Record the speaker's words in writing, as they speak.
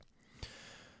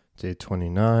Day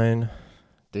 29.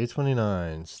 Day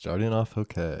 29. Starting off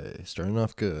okay. Starting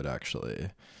off good, actually.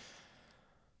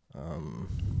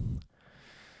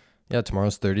 Yeah,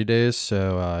 tomorrow's 30 days,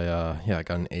 so I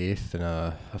got an eighth and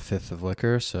a fifth of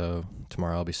liquor, so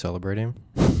tomorrow I'll be celebrating.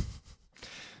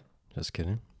 Just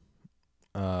kidding.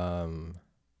 Yeah,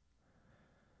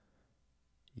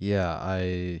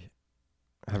 I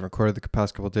haven't recorded the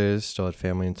past couple days, still had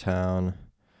family in town.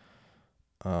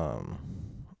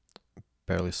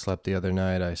 Barely slept the other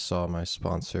night. I saw my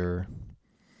sponsor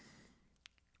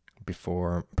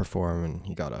before perform, and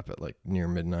he got up at like near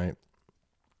midnight.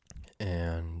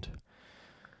 And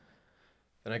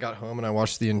then I got home and I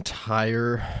watched the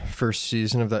entire first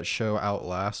season of that show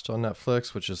Outlast on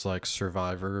Netflix, which is like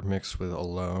Survivor mixed with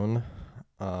Alone.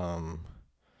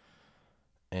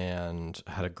 And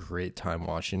had a great time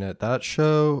watching it. That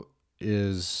show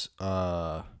is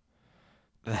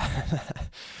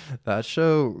that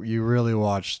show, you really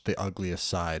watch the ugliest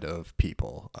side of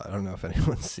people. I don't know if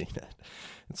anyone's seen it.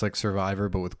 It's like Survivor,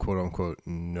 but with quote unquote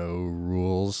no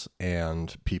rules,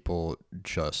 and people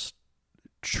just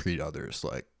treat others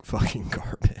like fucking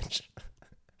garbage.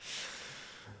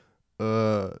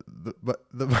 I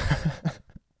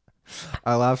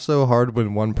laughed so hard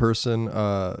when one person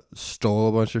stole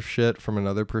a bunch of shit from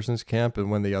another person's camp,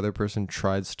 and when the other person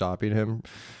tried stopping him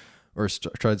or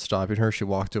tried stopping her, she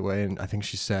walked away, and I think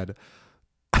she said,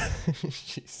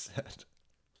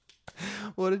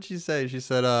 what did she say? She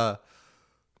said,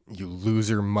 "You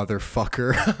loser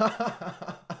motherfucker."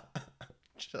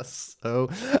 Just so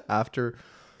after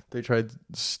they tried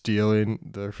stealing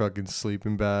their fucking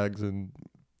sleeping bags and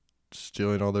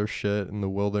stealing all their shit in the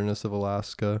wilderness of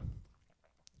Alaska.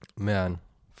 Man,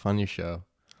 funny show.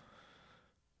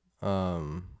 But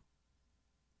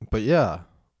yeah,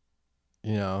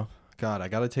 God, I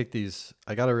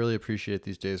gotta really appreciate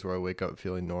these days where I wake up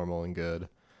feeling normal and good.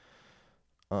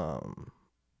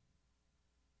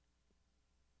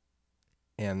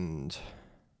 And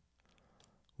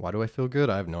why do I feel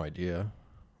good? I have no idea,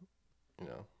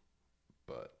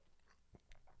 but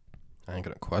I ain't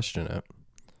gonna question it.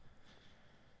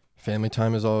 Family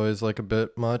time is always like a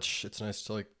bit much. It's nice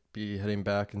to like be heading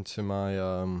back into my,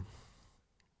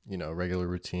 regular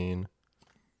routine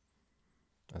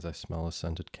as I smell a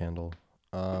scented candle.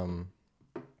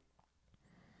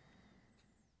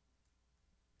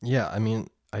 Yeah, I mean,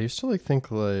 I used to like think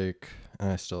like,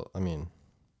 and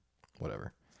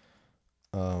whatever.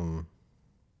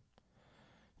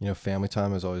 Family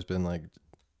time has always been like,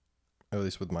 at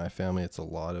least with my family, it's a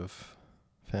lot of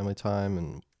family time.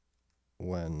 And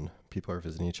when people are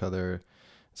visiting each other,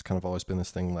 it's kind of always been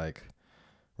this thing like,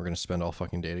 we're going to spend all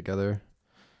fucking day together,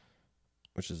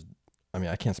 which is,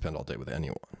 I can't spend all day with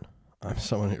anyone. I'm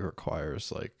someone who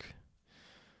requires like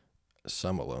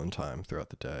some alone time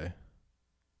throughout the day.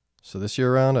 So this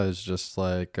year around, I was just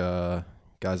like, guys,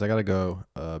 I gotta go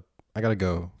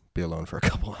be alone for a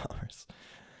couple hours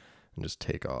and just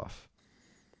take off.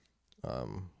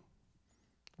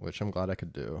 Which I'm glad I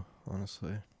could do,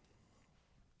 honestly.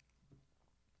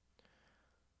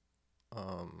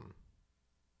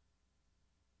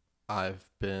 I've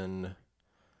been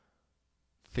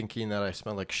thinking that I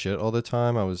smell like shit all the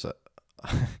time.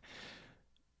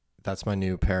 That's my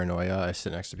new paranoia. I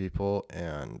sit next to people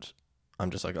and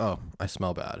I'm just like, oh, I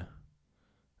smell bad.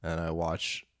 And I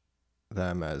watch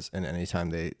them and anytime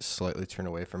they slightly turn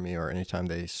away from me or anytime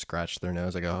they scratch their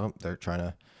nose, I go, oh, they're trying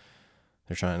to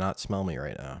not smell me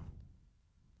right now.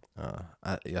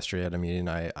 Yesterday at a meeting,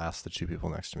 I asked the two people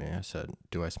next to me, I said,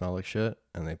 do I smell like shit?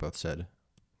 And they both said,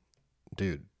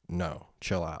 dude, no,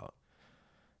 chill out.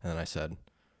 And then I said,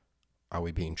 are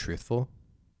we being truthful?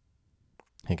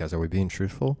 Hey guys, are we being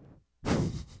truthful?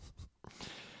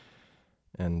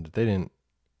 And they didn't.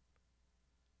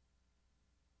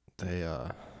 They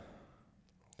were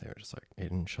just like,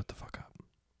 Aiden, shut the fuck up.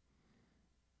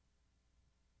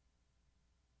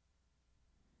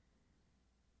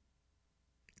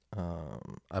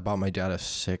 I bought my dad a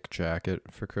sick jacket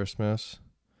for Christmas.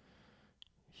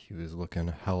 He was looking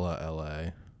hella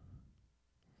LA.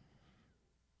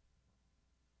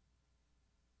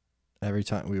 Every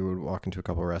time we would walk into a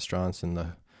couple of restaurants and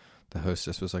the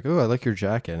hostess was like, oh, I like your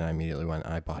jacket. And I immediately went,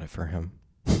 I bought it for him.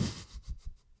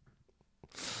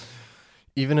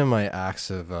 Even in my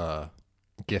acts of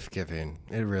gift giving,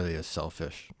 it really is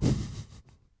selfish. Oh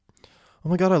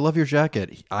my God, I love your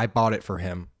jacket. I bought it for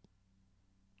him.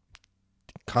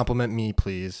 Compliment me,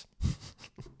 please.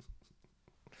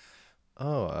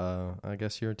 Oh, I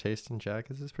guess your taste in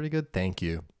jackets is pretty good. Thank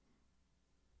you.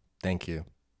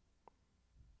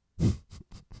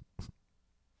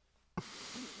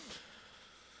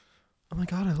 Oh my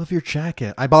God, I love your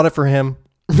jacket. I bought it for him.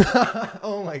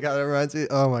 Oh my god, it reminds me.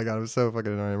 Oh my god, I'm so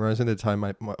fucking annoying. It reminds me of the time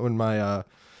when my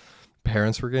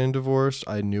parents were getting divorced.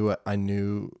 I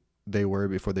knew they were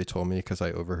before they told me because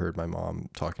I overheard my mom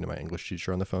talking to my English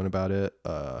teacher on the phone about it.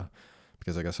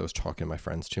 Because I guess I was talking to my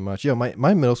friends too much. Yeah,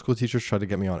 my middle school teachers tried to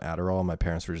get me on Adderall, and my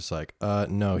parents were just like,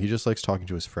 no, he just likes talking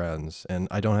to his friends, and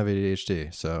I don't have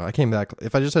ADHD. So I came back.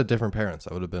 If I just had different parents,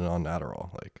 I would have been on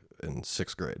Adderall like in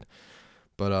 6th grade.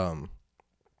 But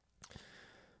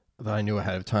that I knew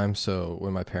ahead of time. So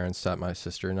when my parents sat my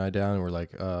sister and I down and were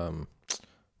like,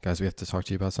 guys, we have to talk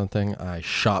to you about something, I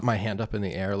shot my hand up in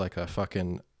the air like a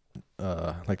fucking,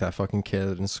 like that fucking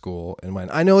kid in school and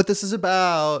went, I know what this is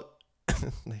about.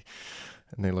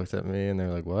 And they looked at me and they're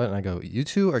like, what? And I go, you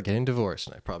two are getting divorced.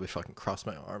 And I probably fucking crossed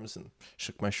my arms and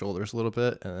shook my shoulders a little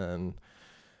bit. And then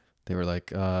they were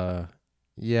like,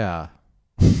 yeah.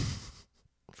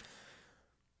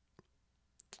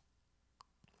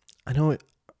 I know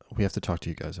we have to talk to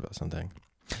you guys about something.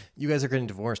 You guys are getting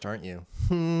divorced, aren't you?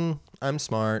 I'm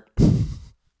smart.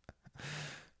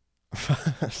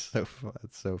 It's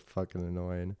so fucking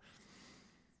annoying.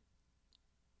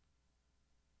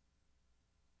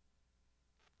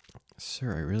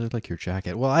 Sir, I really like your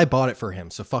jacket. Well, I bought it for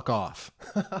him, so fuck off.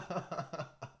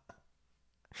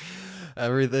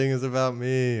 Everything is about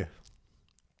me.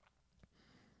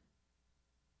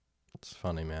 It's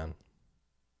funny, man.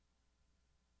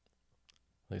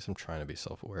 At least I'm trying to be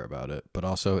self-aware about it, but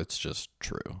also it's just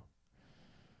true.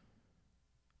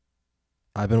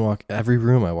 I've been every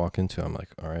room I walk into, I'm like,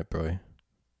 all right, bro,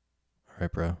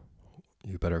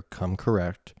 you better come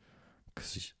correct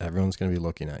because everyone's gonna be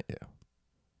looking at you.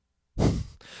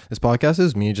 This podcast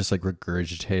is me just like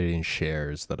regurgitating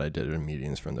shares that I did in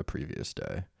meetings from the previous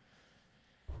day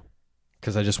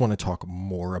because I just want to talk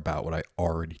more about what I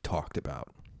already talked about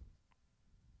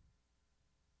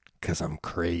because I'm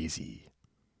crazy.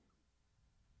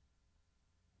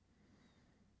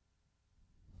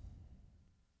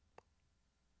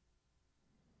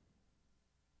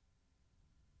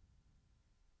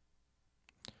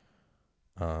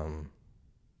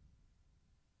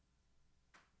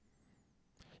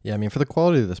 Yeah, I mean, for the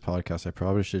quality of this podcast, I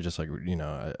probably should just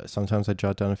sometimes I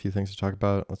jot down a few things to talk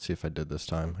about. Let's see if I did this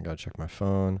time. I gotta check my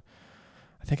phone.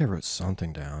 I think I wrote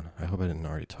something down. I hope I didn't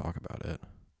already talk about it.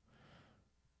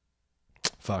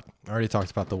 Fuck, I already talked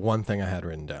about the one thing I had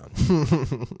written down.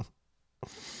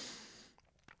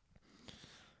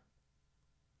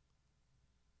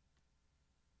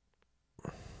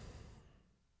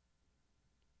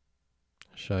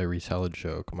 Should I retell a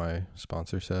joke my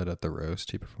sponsor said at the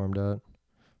roast he performed at?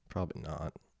 Probably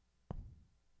not.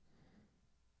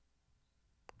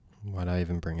 Why'd I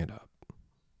even bring it up?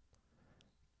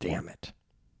 Damn it.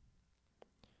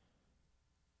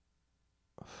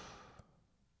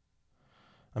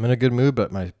 I'm in a good mood,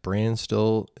 but my brain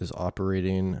still is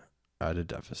operating at a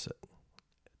deficit.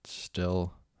 It's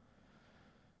still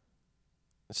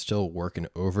working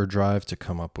overdrive to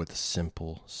come up with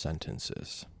simple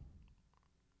sentences.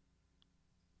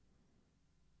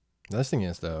 The nice thing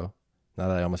is, though, now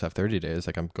that I almost have 30 days,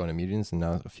 like I'm going to meetings and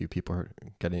now a few people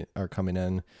are coming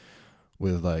in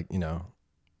with like,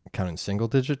 counting single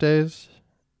digit days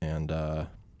and I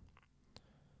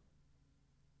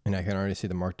can already see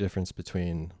the marked difference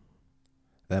between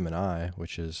them and I,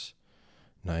 which is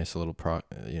nice, a little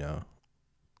a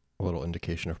little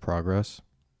indication of progress.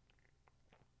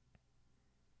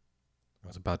 I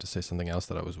was about to say something else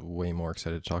that I was way more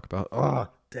excited to talk about. Oh,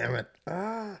 damn it.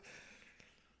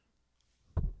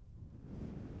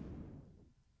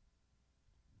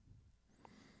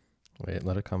 Wait,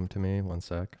 let it come to me. One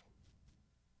sec.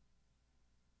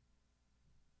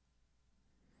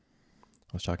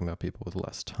 I was talking about people with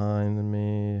less time than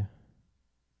me.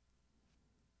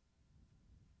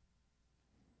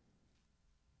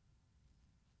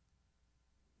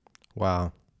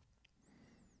 Wow.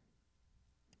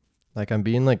 Like I'm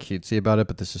being like cutesy about it,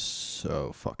 but this is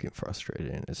so fucking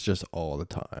frustrating. It's just all the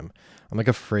time. I'm like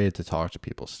afraid to talk to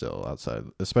people still outside,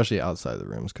 especially outside the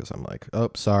rooms, because I'm like,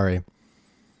 oh, sorry.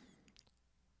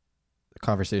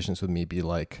 Conversations with me be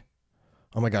like,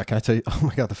 oh my God, can I tell you? Oh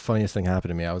my God, the funniest thing happened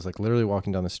to me. I was like literally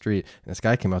walking down the street and this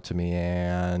guy came up to me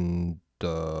and,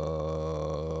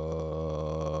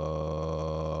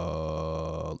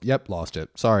 yep, lost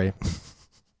it. Sorry.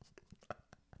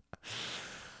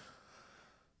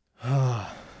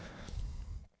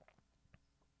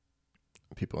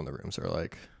 People in the rooms are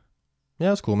like,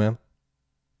 yeah, it's cool, man.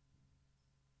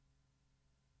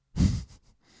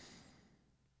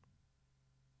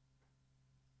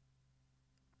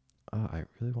 Oh, I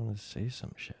really want to say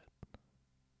some shit.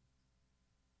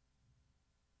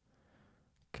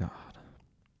 God.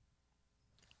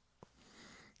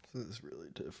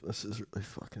 This is really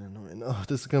fucking annoying. Oh,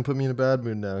 this is gonna put me in a bad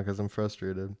mood now because I'm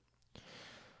frustrated.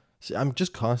 See, I'm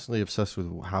just constantly obsessed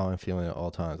with how I'm feeling at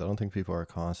all times. I don't think people are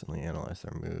constantly analyze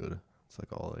their mood. It's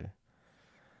like all they.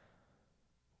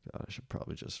 God, I should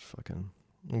probably just fucking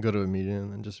go to a meeting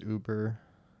and then just Uber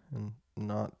and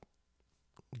not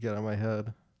get out of my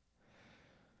head.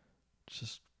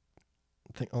 Just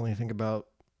only think about,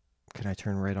 can I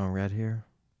turn right on red here?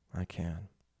 I can.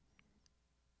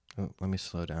 Oh, let me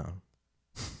slow down.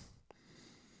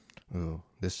 Ooh,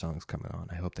 this song's coming on.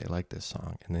 I hope they like this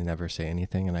song. And they never say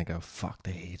anything, and I go, fuck,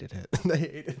 they hated it. They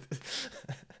hated it.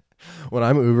 When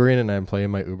I'm Ubering and I'm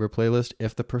playing my Uber playlist,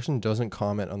 if the person doesn't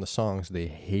comment on the songs, they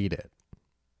hate it.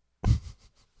 I'm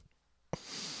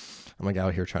like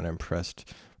out here trying to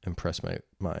impress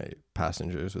my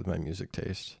passengers with my music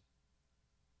taste.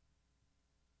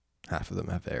 Half of them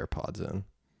have AirPods in.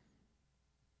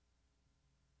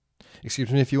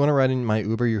 Excuse me, if you want to ride in my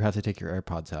Uber, you have to take your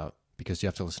AirPods out because you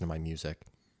have to listen to my music.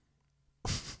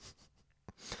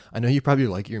 I know you probably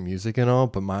like your music and all,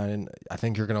 but mine, I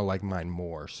think you're going to like mine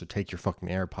more. So take your fucking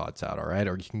AirPods out, all right?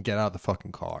 Or you can get out of the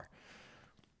fucking car.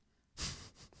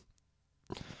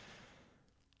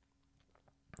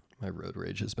 My road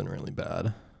rage has been really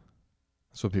bad.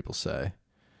 That's what people say.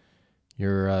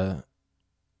 Your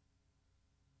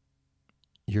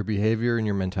behavior and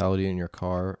your mentality in your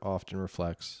car often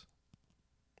reflects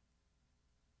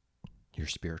your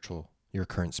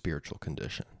current spiritual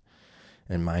condition.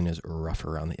 And mine is rough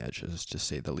around the edges, to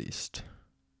say the least.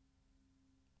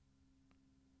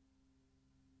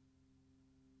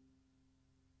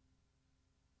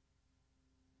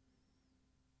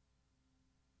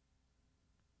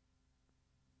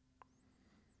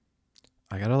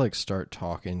 I gotta start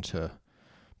talking to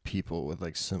people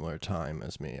with similar time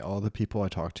as me. All the people I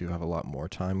talk to have a lot more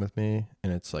time with me,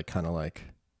 and it's kind of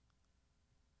like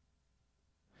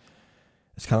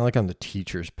I'm the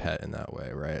teacher's pet in that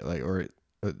way, right?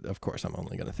 Of course, I'm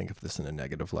only gonna think of this in a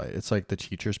negative light. It's like the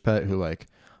teacher's pet who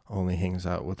only hangs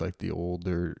out with the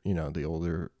older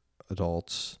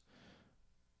adults,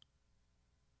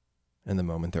 and the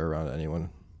moment they're around anyone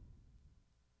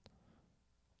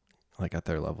at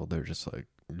their level, they're just I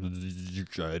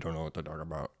don't know what to talk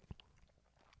about.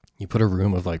 You put a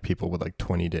room of people with a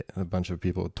bunch of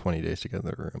people with 20 days together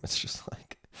in the room. It's just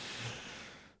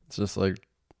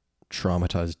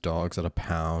traumatized dogs at a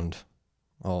pound,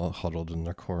 all huddled in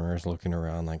their corners, looking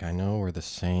around I know we're the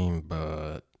same,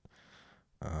 but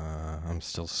I'm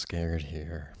still scared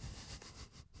here.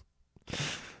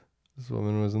 This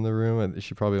woman was in the room.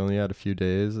 She probably only had a few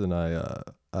days, and I,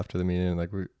 after the meeting,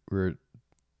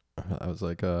 I was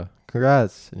like,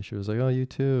 congrats. And she was like, oh, you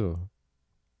too.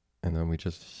 And then we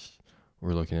just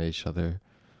were looking at each other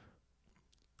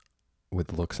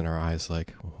with looks in our eyes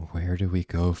where do we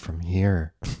go from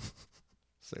here?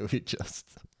 So we just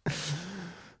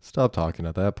stopped talking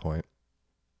at that point.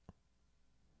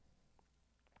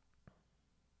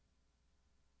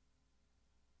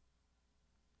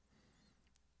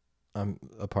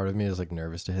 A part of me is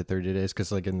nervous to hit 30 days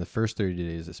because in the first 30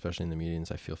 days, especially in the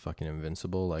meetings, I feel fucking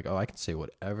invincible. Oh, I can say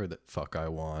whatever the fuck I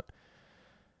want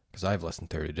because I have less than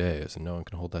 30 days and no one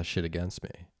can hold that shit against me.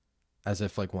 As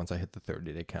if once I hit the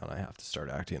 30-day count, I have to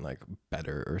start acting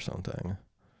better or something,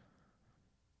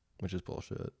 which is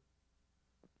bullshit.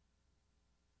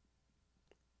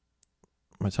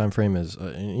 My time frame is,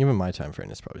 even my time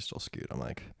frame is probably still skewed. I'm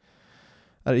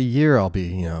at a year I'll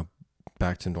be,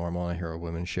 back to normal. I hear a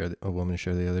woman share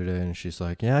the other day, and she's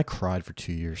like, yeah, I cried for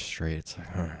 2 years straight. It's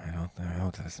I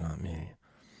hope that's not me.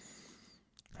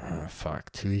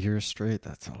 Fuck, 2 years straight?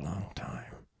 That's a long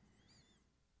time.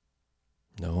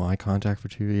 No eye contact for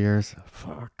 2 years?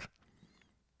 Fuck.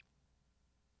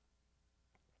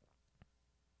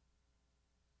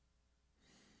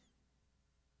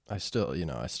 I still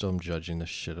am judging the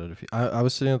shit out of people. I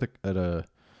was sitting at a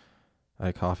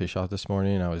coffee shop this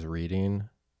morning, and I was reading.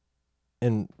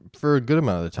 And for a good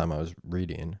amount of the time I was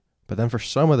reading. But then for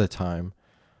some of the time,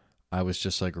 I was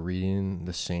just reading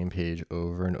the same page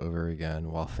over and over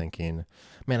again while thinking,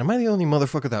 man, am I the only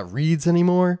motherfucker that reads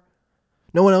anymore?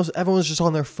 No one else, everyone's just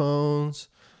on their phones.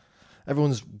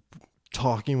 Everyone's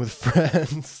talking with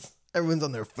friends. Everyone's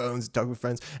on their phones talking with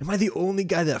friends. Am I the only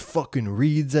guy that fucking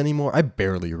reads anymore? I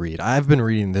barely read. I've been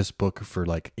reading this book for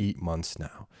 8 months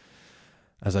now.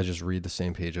 As I just read the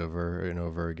same page over and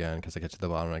over again because I get to the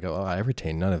bottom and I go, oh, I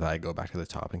retain none of that. I go back to the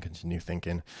top and continue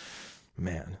thinking,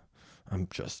 man, I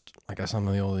guess I'm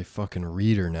the only fucking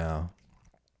reader now.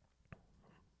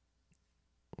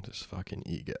 This fucking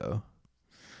ego.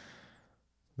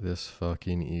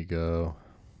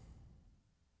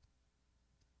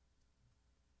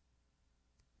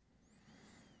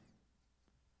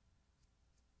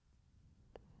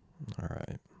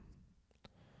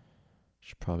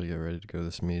 Probably get ready to go to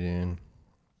this meeting.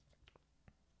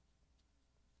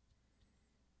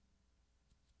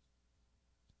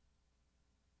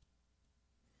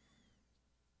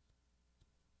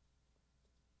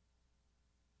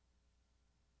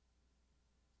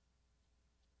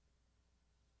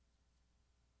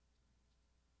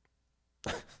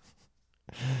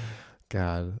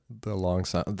 God, the long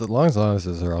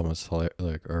silences are almost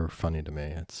are funny to me.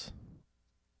 It's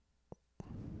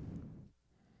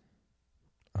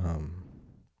um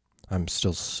I'm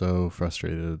still so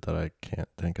frustrated that I can't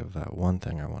think of that one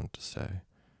thing I wanted to say.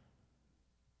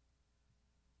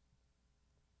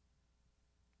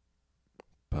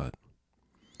 But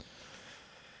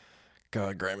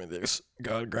God grant me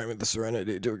the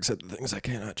serenity to accept the things I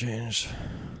cannot change.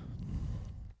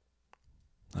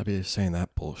 I'd be saying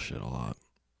that bullshit a lot.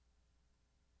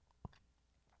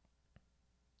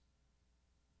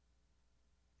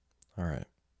 All right.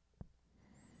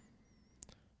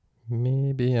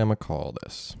 Maybe I'ma call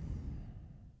this.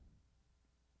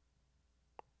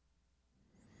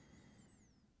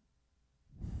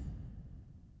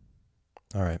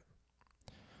 All right.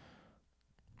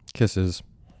 Kisses.